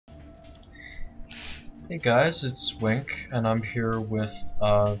Hey guys, it's Wink, and I'm here with,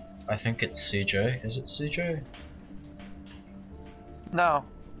 I think it's CJ. Is it CJ? No.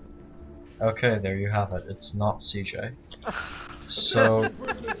 Okay, there you have it. It's not CJ. So...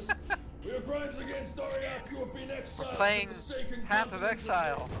 Playing half of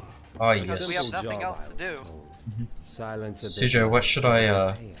Exile. Oh Because we yes. have nothing else to do. CJ, what should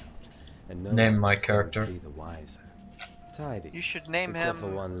I, name my character? You should name him, for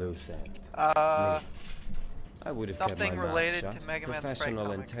one loose end. I would have kept my something mouth related shut. to Mega Man's Professional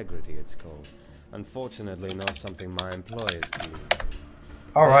comic. integrity, it's called. Unfortunately, not something my employers believe.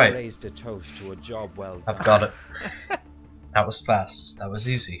 Alright, Raised a toast to a job well done. I've got it. That was fast. That was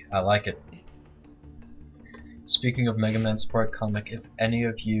easy. I like it. Speaking of Mega Man Sprite comic, if any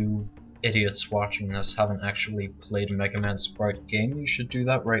of you idiots watching this haven't actually played a Mega Man Sprite game, you should do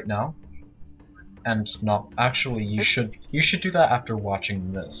that right now. And not actually, you should do that after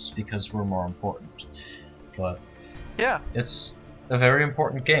watching this because we're more important. But Yeah. it's a very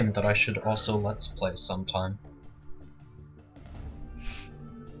important game that I should also let's play sometime.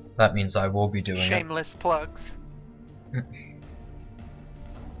 That means I will be doing Shameless plugs. it.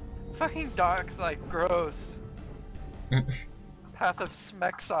 Fucking dogs like gross. Path of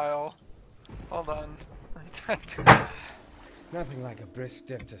Smexile. Hold on. Nothing like a brisk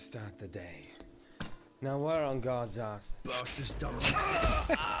dip to start the day. Now we're on God's arse.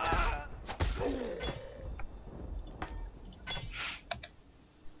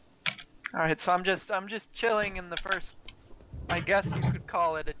 Alright, so I'm just chilling in the first, I guess you could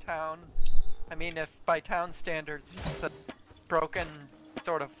call it a town. I mean, if by town standards it's a broken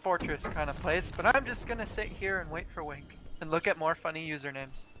sort of fortress kind of place, but I'm just gonna sit here and wait for Wink and look at more funny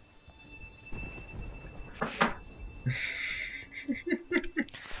usernames.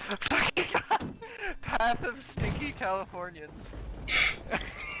 Path of Stinky Californians.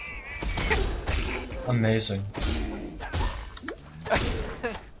 Amazing.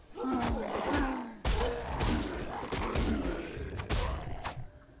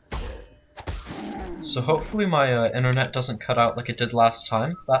 So hopefully my internet doesn't cut out like it did last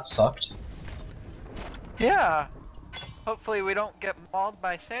time. That sucked. Yeah. Hopefully we don't get mauled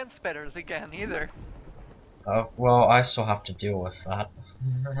by sand spitters again either. Oh, well, I still have to deal with that.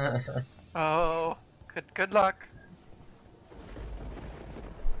 Oh, good luck.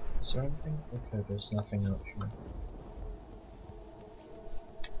 Is there anything? Okay, there's nothing out here.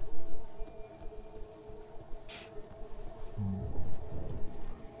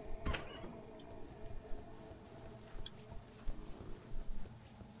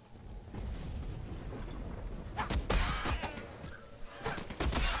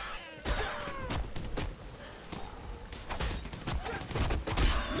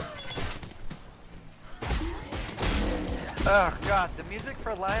 Oh god, the music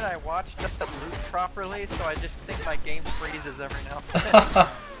for Line I watched doesn't loop properly, so I just think my game freezes every now and then.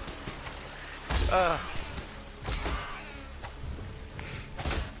 Ugh.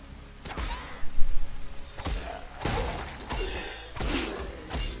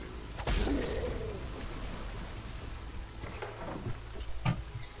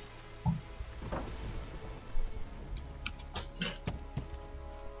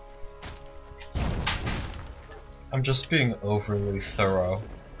 I'm just being overly thorough.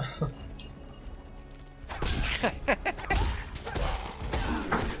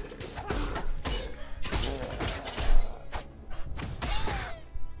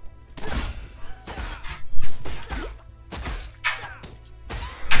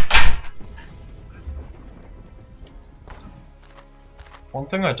 One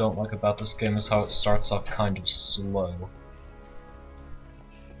thing I don't like about this game is how it starts off kind of slow.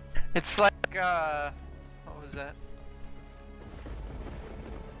 It's like, what was that?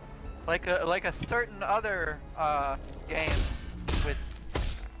 Like a certain other, game with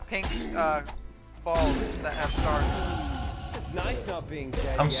pink, balls that have stars. It's nice not being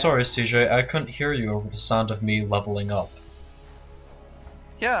dead I'm yet. sorry, CJ, I couldn't hear you over the sound of me leveling up.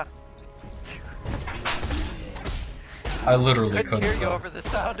 Yeah. I literally Couldn't couldn't. hear you over the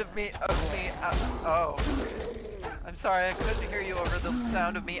sound of me, oh. I'm sorry, I couldn't hear you over the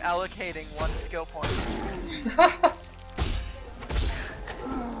sound of me allocating one skill point.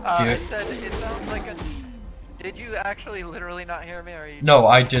 I said it sounds like a... Did you actually literally not hear me, or are you... No,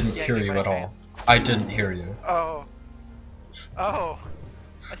 I didn't hear yanking you my at fan? all. I didn't hear you. Oh. Oh.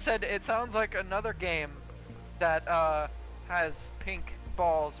 I said it sounds like another game that, has pink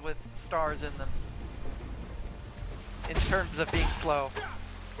balls with stars in them. In terms of being slow.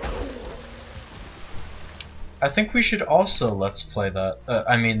 I think we should also let's play that.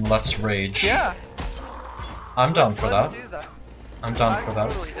 I mean, let's rage. Yeah. I'm down for Let's that. do that. I'm down for I'm that.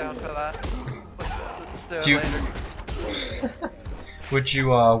 totally down for that. Let's do it Do you- later. Would you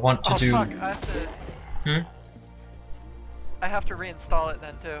want to Oh do? fuck, I have to... I have to reinstall it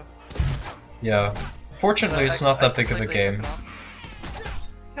then too. Yeah. Fortunately, it's not that big of a completely game. took it off.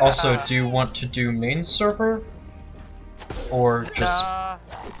 Also, Yeah. do you want to do main server? Or just... Nah,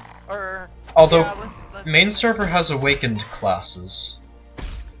 or... Although, yeah, let's main server has awakened classes.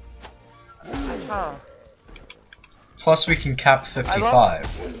 Huh. Plus we can cap 55.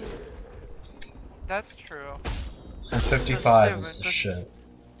 That's true. And 55 That's is the stupid. shit.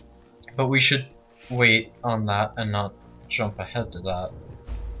 But we should wait on that and not jump ahead to that.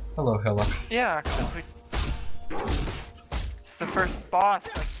 Hello, Hillock. Yeah, 'cause it's the first boss.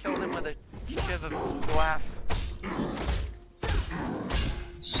 I killed him with a shiv of glass.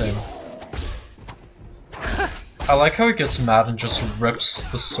 Same. I like how he gets mad and just rips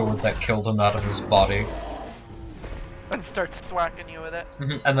the sword that killed him out of his body. And starts swacking you with it.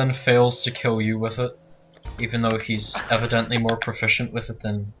 And then fails to kill you with it. Even though he's evidently more proficient with it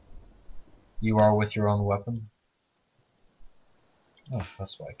than you are with your own weapon. Oh,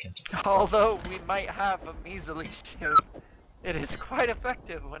 that's why I can't do that. Although we might have a measly shiv, it is quite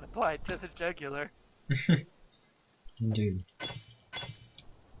effective when applied to the jugular. Indeed.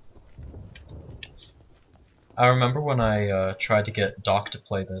 I remember when I tried to get Doc to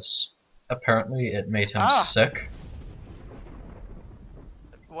play this. Apparently it made him sick.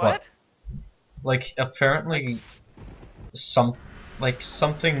 What? Like, apparently something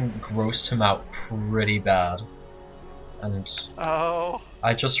grossed him out pretty bad. And Oh.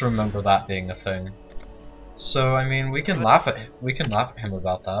 I just remember that being a thing. So I mean, we can laugh at him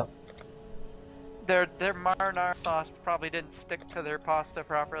about that. Their marinara sauce probably didn't stick to their pasta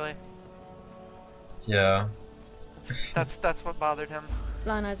properly. Yeah. That's what bothered him.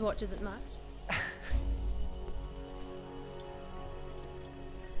 Lionel's watch isn't much.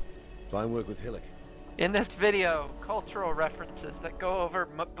 Fine work with Hillock. In this video, cultural references that go over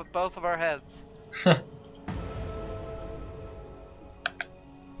both of our heads.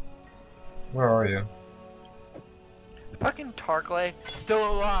 Where are you? Fucking Tarkley,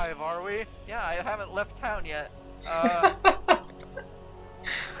 still alive, are we? Yeah, I haven't left town yet.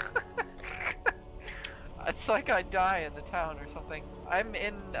 It's like I die in the town or something. I'm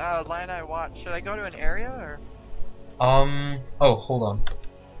in Lionel Watch. Should I go to an area or? Oh, hold on.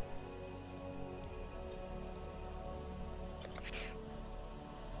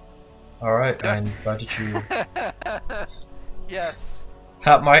 Alright, I invited you. Yes.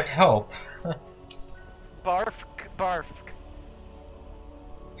 That might help. Barf, barf.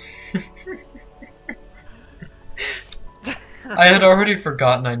 I had already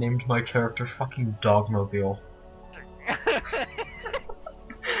forgotten I named my character fucking Dogmobile.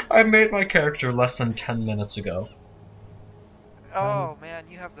 I made my character less than 10 minutes ago. Oh man,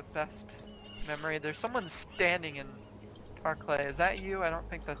 you have the best memory. There's someone standing in Tarkley. Is that you? I don't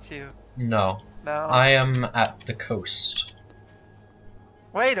think that's you. No. No. I am at the coast.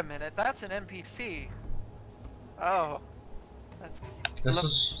 Wait a minute, that's an NPC. Oh. This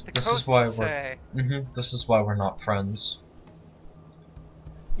is why we're this is why we're not friends.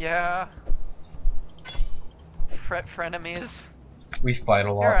 Yeah. Frenemies. We fight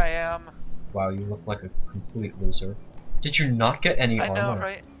a lot. Here I am. Wow, you look like a complete loser. Did you not get any armor? I know,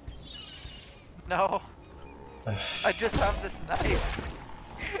 right? No. I just have this knife.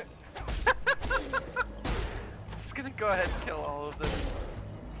 I'm just gonna go ahead and kill all of this.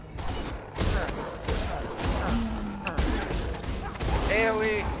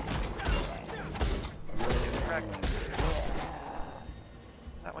 AoE! Correct.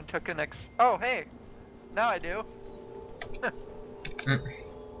 That one took an oh, hey! Now I do. I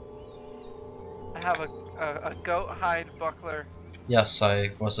have a goat hide buckler. Yes,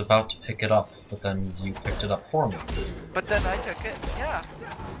 I was about to pick it up, but then you picked it up for me. But then I took it. Yeah.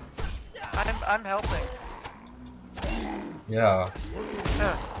 I'm helping. Yeah.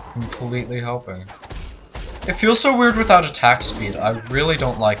 Huh. Completely helping. It feels so weird without attack speed. I really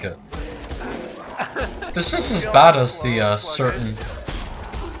don't like it. This is as bad as the certain.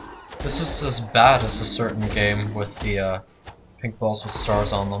 This is as bad as a certain game with the pink balls with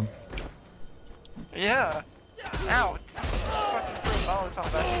stars on them. Yeah. Ow. Fucking threw a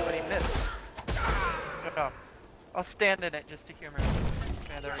Molotov at me, but he missed. Good job. I'll stand in it just to humor him.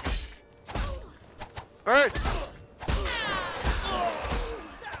 Yeah, there we go. Bird!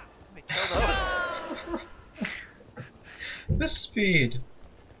 Let me kill those. This speed.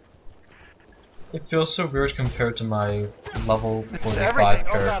 It feels so weird compared to my level 45 Oh god, they're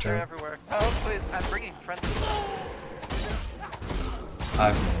character. everywhere. Oh please, I'm bringing friends.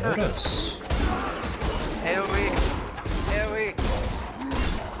 I've noticed. AoE! AoE!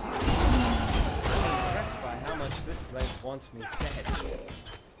 wants me dead.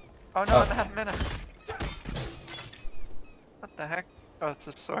 Oh no, I'm out of minutes. What the heck? Oh, it's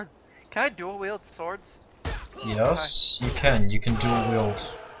a sword. Can I dual wield swords? Yes, you can. You can dual wield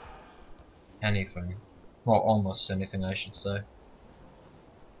anything. Well, almost anything, I should say.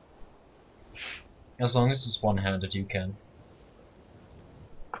 As long as it's one-handed, you can.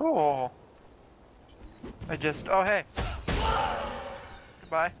 Cool. Oh hey.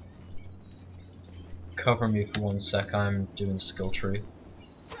 Goodbye. Cover me for 1 sec, I'm doing skill tree.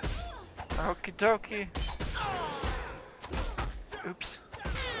 Okie dokie. Oops.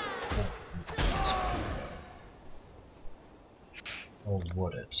 Or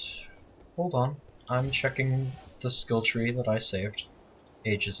would it? Hold on, I'm checking the skill tree that I saved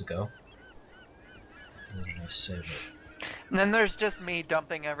ages ago. Where did I save it? And then there's just me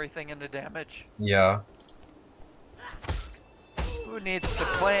dumping everything into damage. Yeah, Who needs to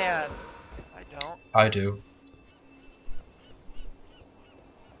plan? I don't. I do.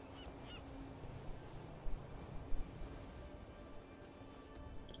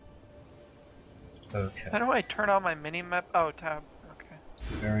 Okay, How do I turn on my mini map? Oh, tab. Okay.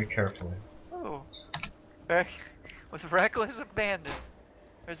 very carefully. Oh. Very. With reckless abandon.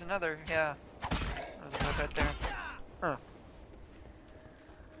 There's another, yeah. There's a right there. Huh.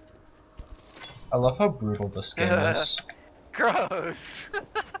 I love how brutal this game is. Gross!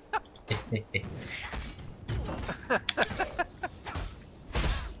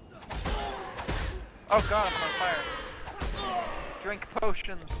 Oh god, I'm on fire. Drink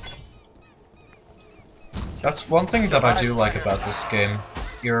potions. That's one thing that I do like about this game.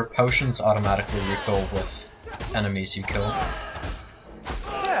 Your potions automatically refill with enemies you kill.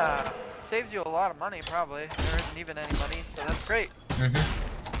 Yeah, saves you a lot of money probably. There isn't even any money, so that's great. You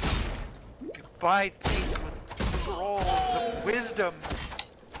buy things with scrolls of wisdom.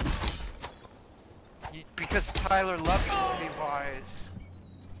 Because Tyler loves you to be wise.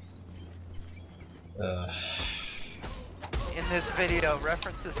 In this video,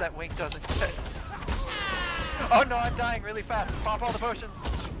 references that Wink doesn't get. Oh no, I'm dying really fast. Pop all the potions.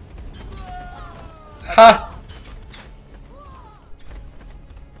 Ha!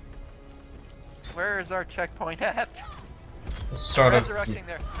 Where is our checkpoint at? The start of Resurrecting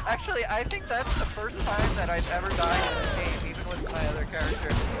there. Actually, I think that's the first time that I've ever died in this game, even with my other character.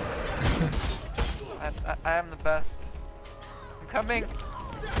 I am the best. I'm coming.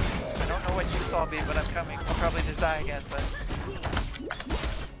 I don't know what you saw me, but I'm coming. I'll probably just die again, but...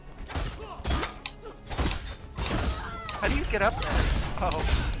 How do you get up there? Oh.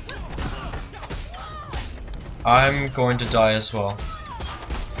 I'm going to die as well.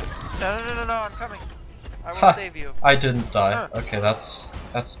 No, I'm coming. I will Ha! save you. I didn't die. Huh. Okay, that's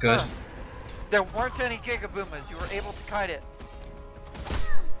good. Huh. There weren't any Gigaboomas. You were able to kite it.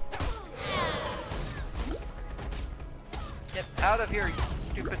 Get out of here, you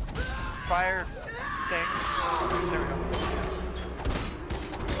stupid fire thing. There we go.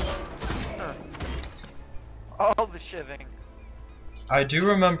 Huh. All the shivving. I do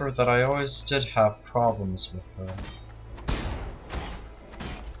remember that I always did have problems with her.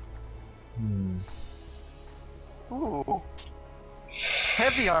 Ooh.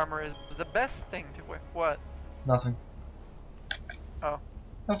 Heavy armor is the best thing to wear. What? Nothing. Oh.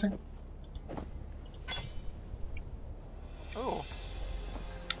 Nothing. Ooh.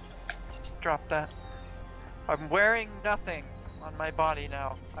 Just drop that. I'm wearing nothing on my body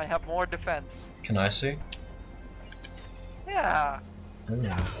now. I have more defense. Can I see? Yeah. Ooh,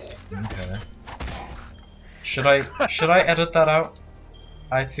 okay. Should I edit that out?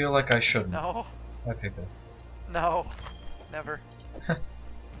 I feel like I shouldn't. No. Okay, good. No. Never.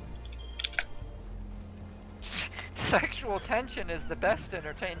 Sexual tension is the best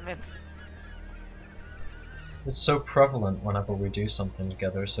entertainment. It's so prevalent whenever we do something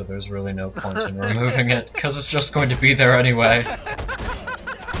together, so there's really no point in removing it, because it's just going to be there anyway.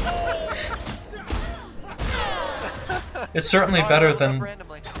 It's certainly better than...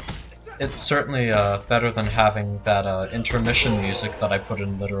 It's certainly better than having that intermission music that I put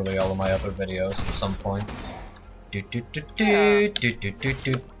in literally all of my other videos at some point.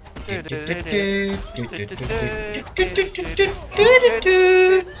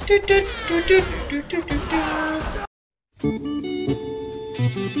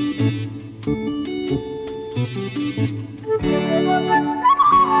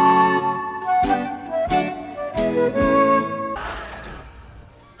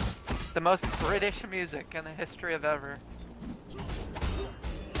 The most British music in the history of ever.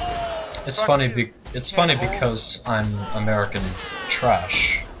 It's funny because I'm American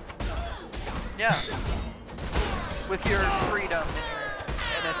trash. Yeah. With your freedom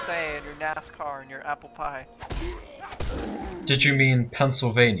and your NSA and your NASCAR and your apple pie. Did you mean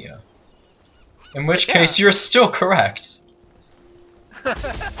Pennsylvania? In which Yeah. case, you're still correct.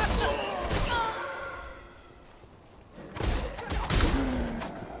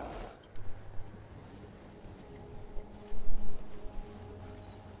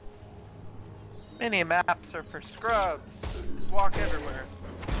 Mini maps are for scrubs. Just walk everywhere.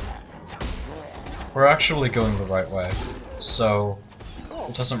 We're actually going the right way, so Cool.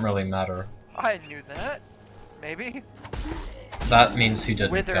 it doesn't really matter. I knew that. Maybe. That means he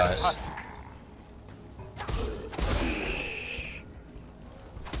didn't, Withered guys. husk.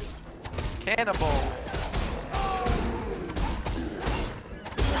 Cannibal.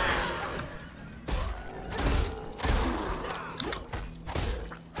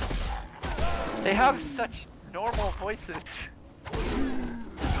 They have such normal voices.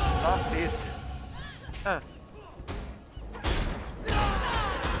 Zombies. Huh.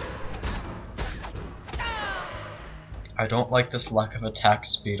 I don't like this lack of attack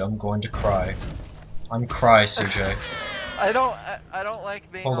speed. I'm going to cry. I'm cry, CJ. I don't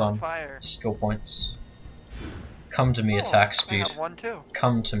like being Hold on on. fire. Skill points. Come to me, Oh, attack I speed. have one too.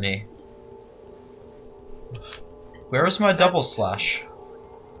 Come to me. Where is my double slash?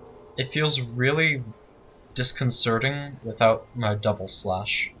 It feels really disconcerting without my double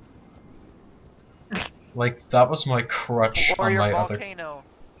slash. Like, that was my crutch Or on your my other. volcano.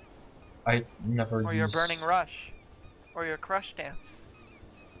 I never Or use. your burning rush. Or your crush dance.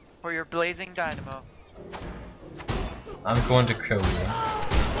 Or your blazing dynamo. I'm going to kill you.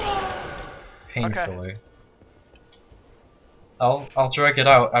 Painfully. I'll drag it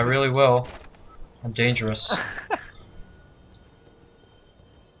out. I really will. I'm dangerous.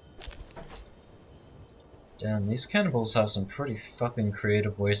 Damn, these cannibals have some pretty fucking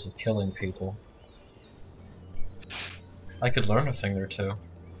creative ways of killing people. I could learn a thing or two.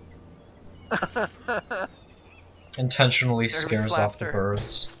 Intentionally Nervous scares off the laughter.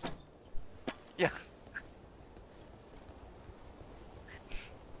 birds. Yeah.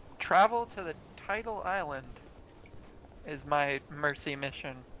 Travel to the tidal island is my mercy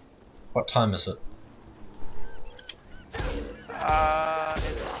mission. What time is it? It's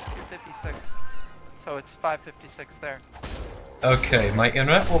 2:56. So it's 5:56 there. Okay, my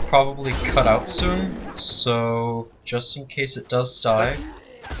internet will probably cut out soon, so just in case it does die.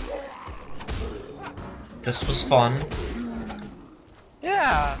 This was fun.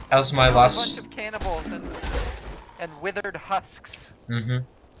 Yeah. As my A last. bunch of cannibals and withered husks.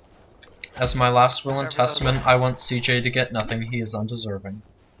 As my last will and Whatever those testament, I want CJ to get nothing. He is undeserving.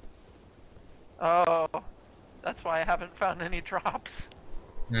 Oh, that's why I haven't found any drops.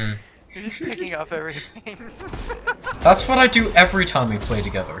 Hmm. You're just picking up everything. That's what I do every time we play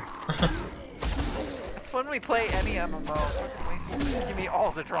together. That's when we play any MMO. Give me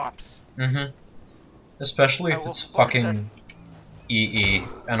all the drops. Especially I if will it's force fucking EE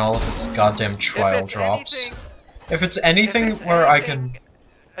and all of its goddamn trial If it's drops. anything- If it's anything if it's where I anything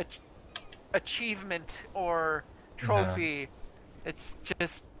can. achievement or trophy, it's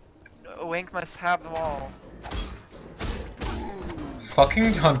just Wink must have them all.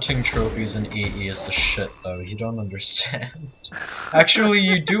 Fucking hunting trophies in EE is the shit, though. You don't understand. Actually,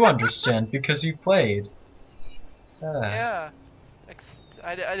 you do understand because you played. Yeah.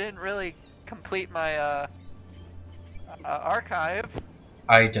 I didn't really complete my archive.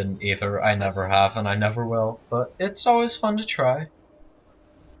 I didn't either. I never have, and I never will. But it's always fun to try.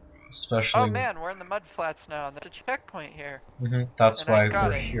 Especially. Oh man, we're in the mud flats now, and there's a checkpoint here. That's And I why got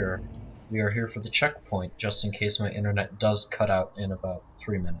we're it. here. We are here for the checkpoint, just in case my internet does cut out in about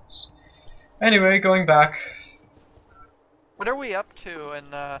 3 minutes. Anyway, going back. What are we up to in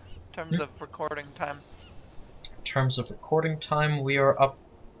terms of recording time? In terms of recording time, we are up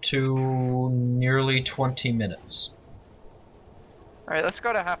to nearly 20 minutes. Alright, let's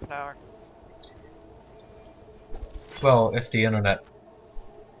go to half an hour. Well, if the internet,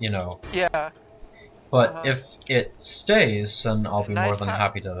 you know. Yeah. But if it stays, then I'll be more Nice than hat.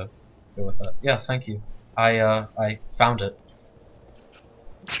 happy to go with it. Yeah, thank you. I found it.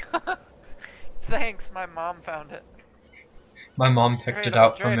 Thanks, my mom found it. My mom picked it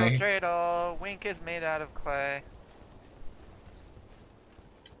out for me. Dreidel, Wink is made out of clay.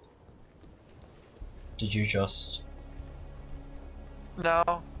 Did you just...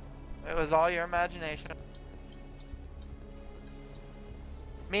 No, it was all your imagination.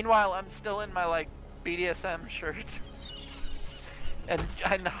 Meanwhile, I'm still in my like BDSM shirt and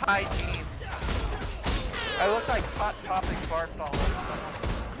high jeans. I look like Hot Topic barfed all over.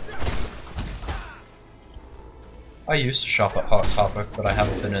 I used to shop at Hot Topic, but I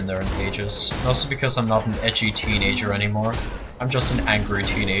haven't been in there in ages. Mostly because I'm not an edgy teenager anymore. I'm just an angry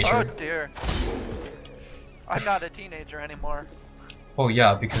teenager. Oh dear. I'm not a teenager anymore. Oh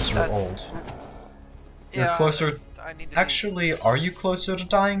yeah, because you're That's- old. You're Yeah, closer. I need to Actually, are you closer to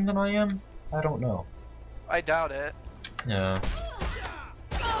dying than I am? I don't know. I doubt it. Yeah.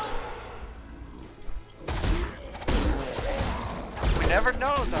 We never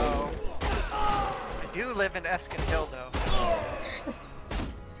know, though. I do live in Eskin Hill, though.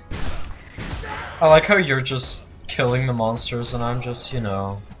 I like how you're just killing the monsters and I'm just, you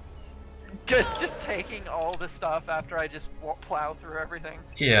know. Just taking all the stuff after I just plow through everything.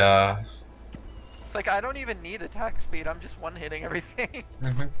 Yeah. It's like I don't even need attack speed. I'm just one-hitting everything.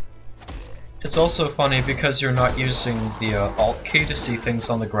 It's also funny because you're not using the Alt key to see things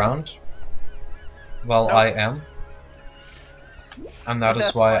on the ground. Well, Nope. I am. And that is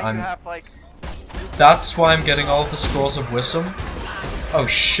That's why you I'm. have, like, That's why I'm getting all of the scrolls of wisdom. Oh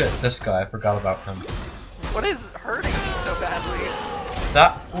shit, this guy, I forgot about him. what is hurting me so badly?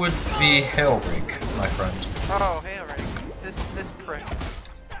 That would be Hailreek, my friend. Oh, hey, alright. This prick.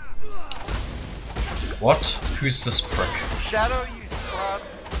 What? Who's this prick? Shadow, you scrub.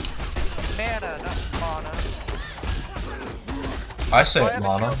 Mana, not mana. I say Oh, I it, have a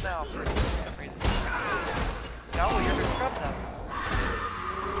Lana. kill now for some reason. No, you're gonna scrub them.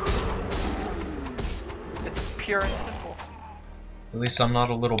 It's pure and simple. At least I'm not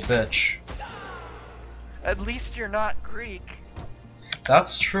a little bitch. At least you're not Greek.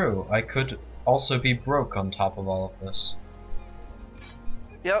 That's true. I could also be broke on top of all of this.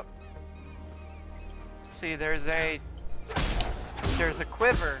 Yep. See, there's a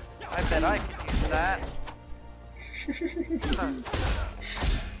quiver. I bet I could use that. Huh.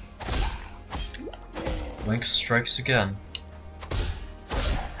 Link strikes again.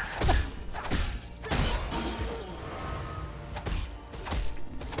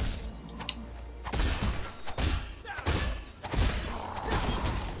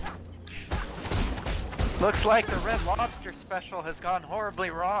 Looks like the Red Lobster special has gone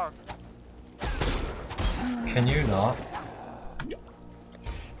horribly wrong. Can you not?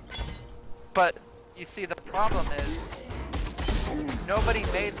 But you see, the problem is nobody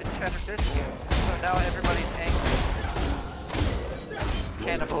made the cheddar biscuits, so now everybody's angry.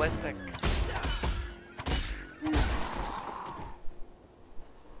 Cannibalistic.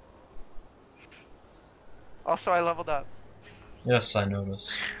 Also, I leveled up. Yes, I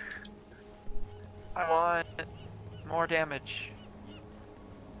noticed. I want more damage.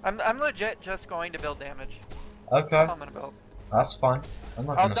 I'm legit just going to build damage. Okay, That's all I'm gonna build. that's fine. I'm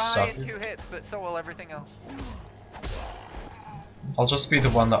not I'll gonna die stop in you. 2 hits, but so will everything else. I'll just be the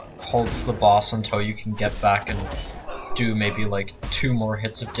one that holds the boss until you can get back and do maybe like 2 more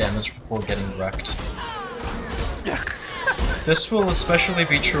hits of damage before getting wrecked. Yeah. This will especially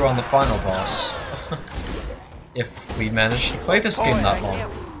be true on the final boss. If we manage to play this game that long.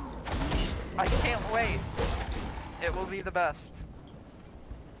 I can't wait. It will be the best.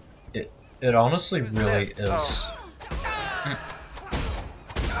 It honestly Who's really this? is. Oh.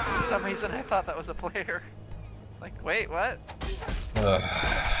 For some reason I thought that was a player. Like, wait, what? Huh.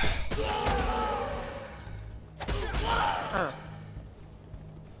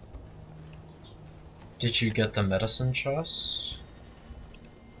 Did you get the medicine chest?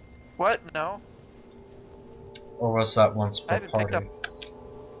 What? No. Or was that once I per haven't picked party? up.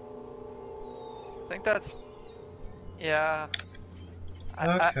 I think that's. Yeah.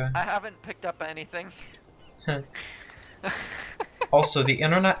 Okay. I haven't picked up anything. Also, the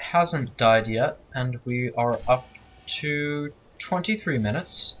internet hasn't died yet, and we are up to 23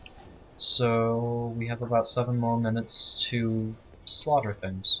 minutes. So we have about 7 more minutes to slaughter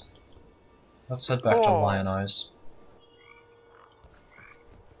things. Let's head back to Cool. Lion Eyes.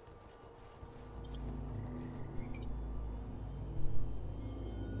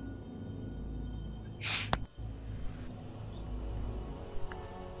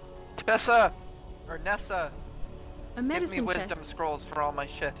 Tessa! Or Nessa! A Give me medicine wisdom chest. scrolls for all my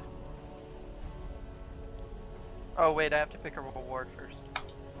shit. Oh wait, I have to pick a reward first.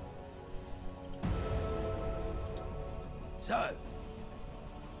 So,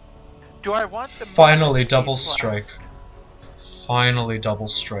 Do I want the Finally, movement double speed strike. flask? Finally, double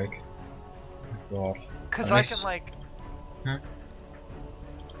strike. Oh god. Cause At I least- can like... Hmm?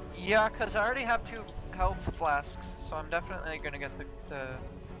 Yeah, cause I already have 2 health flasks, so I'm definitely gonna get the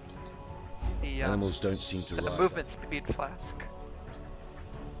Animals don't seem to the rise. movement speed flask.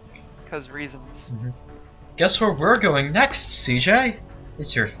 Cause reasons. Guess where we're going next, CJ?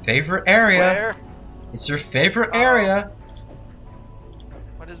 It's your favorite area. Where? It's your favorite Oh. area.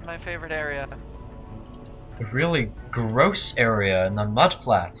 What is my favorite area? The really gross area in the mud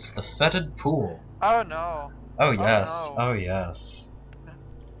flats, the fetid pool. Oh no. Oh yes, no. oh yes.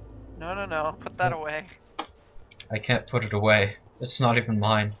 No, put that away. I can't put it away. It's not even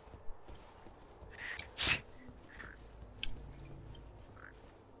mine.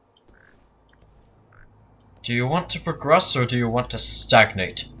 Do you want to progress or do you want to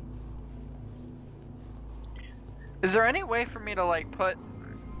stagnate? Is there any way for me to like put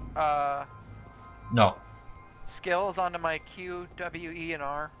No. skills onto my Q, W, E, and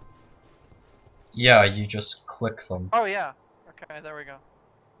R? Yeah, you just click them. Oh yeah. Okay, there we go.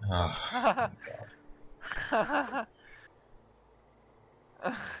 Oh,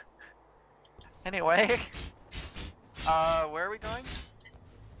 Anyway, where are we going?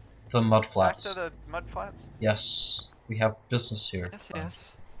 the mud Back flats. to the mud flats? Yes, we have business here. Yes, yes.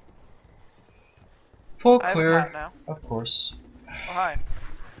 Full I have a clear, map now. of course. Oh, hi.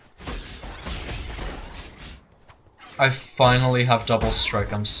 I finally have double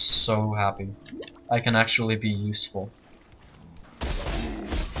strike. I'm so happy. I can actually be useful.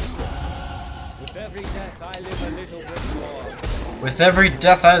 With every death, I live a little bit more. With every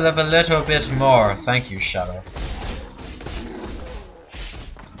death I live a little bit more. Thank you, Shadow.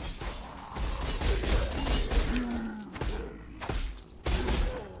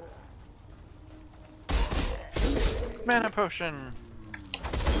 Mana potion.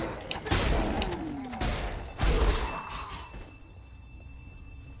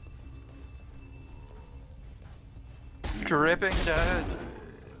 Dripping dead.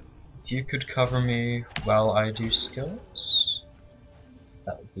 If you could cover me while I do skills,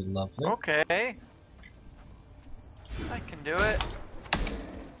 that would be lovely. Okay. I can do it.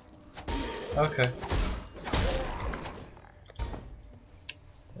 Okay.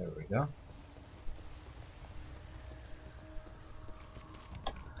 There we go.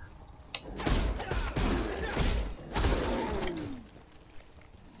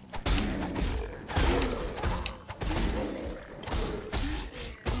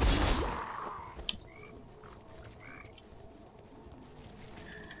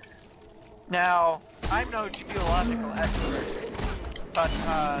 Now, I'm no geological expert, but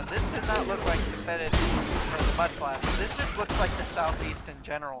this does not look like the fetid or the mud flats. This just looks like the southeast in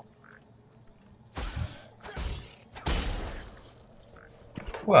general.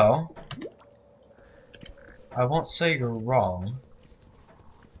 Well, I won't say you're wrong.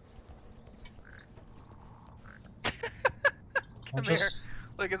 Come here.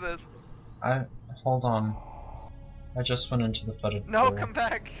 Look at this. Hold on. I just went into the fetid No, pool. come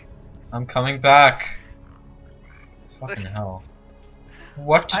back. I'm coming back. Fucking hell.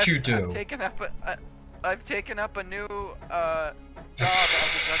 What did you do? I've taken up a new job as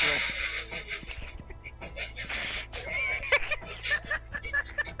a juggler.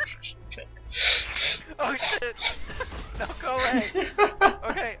 Oh shit! No, go away.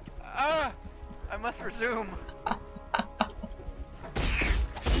 Okay. I must resume.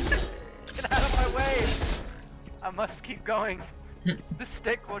 Get out of my way. I must keep going. The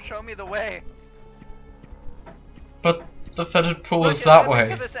stick will show me the way. But the fetid pool Look, is that it led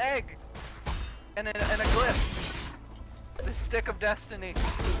me way. to this egg and a glyph. This stick of destiny.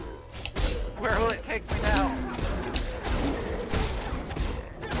 Where will it take me now?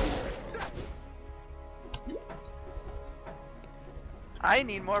 I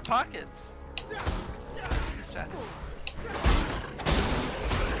need more pockets.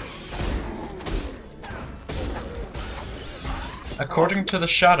 According to the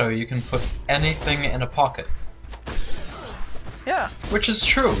Shadow, you can put anything in a pocket. Yeah. Which is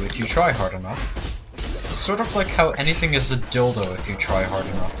true if you try hard enough. It's sort of like how anything is a dildo if you try hard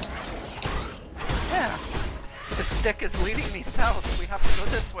enough. Yeah. The stick is leading me south. We have to go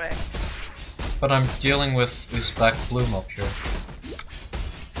this way. But I'm dealing with Uzbek Bloom up here.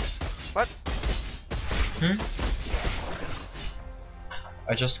 What?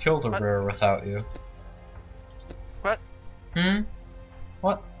 I just killed a What? rare without you. What?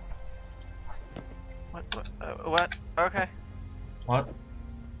 What? What? Okay. What?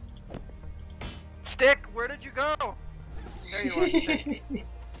 Stick, where did you go? There you are, Stick.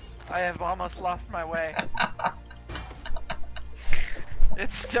 I have almost lost my way.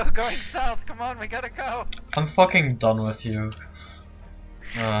 It's still going south. Come on, we gotta go. I'm fucking done with you.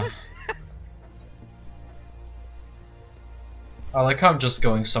 I like how I'm just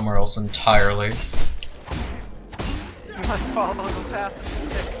going somewhere else entirely. You must follow the path of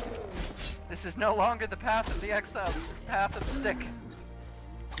the stick. This is no longer the path of the exile, this is the path of the stick.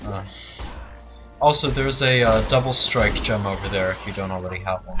 Also, there's a double strike gem over there if you don't already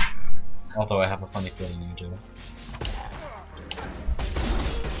have one. Although I have a funny feeling you do.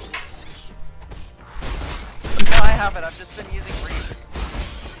 No, I have it, I've just been using reach.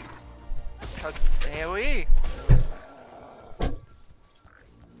 Cause AoE!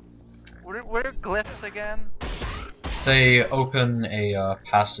 What are glyphs again? They open a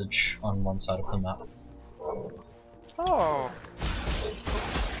passage on one side of the map. Oh.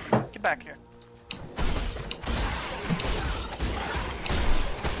 Get back here.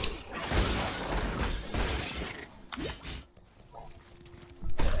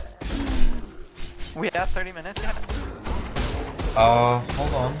 We have 30 minutes yet?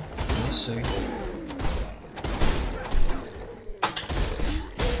 Hold on. Let me see.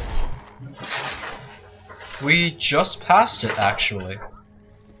 We just passed it, actually.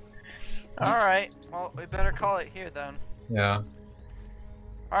 Alright, well, we better call it here then. Yeah.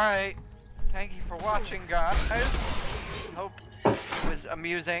 Alright, thank you for watching, guys. Hope it was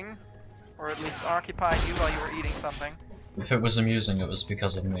amusing, or at least occupied you while you were eating something. If it was amusing, it was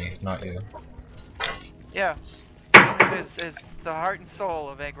because of me, not you. Yeah. Is the heart and soul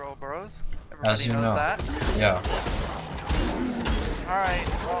of Egg Roll Bros. Everybody As you knows know. that. Yeah. Alright,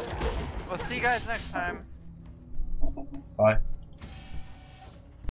 well, we'll see you guys next time. Bye.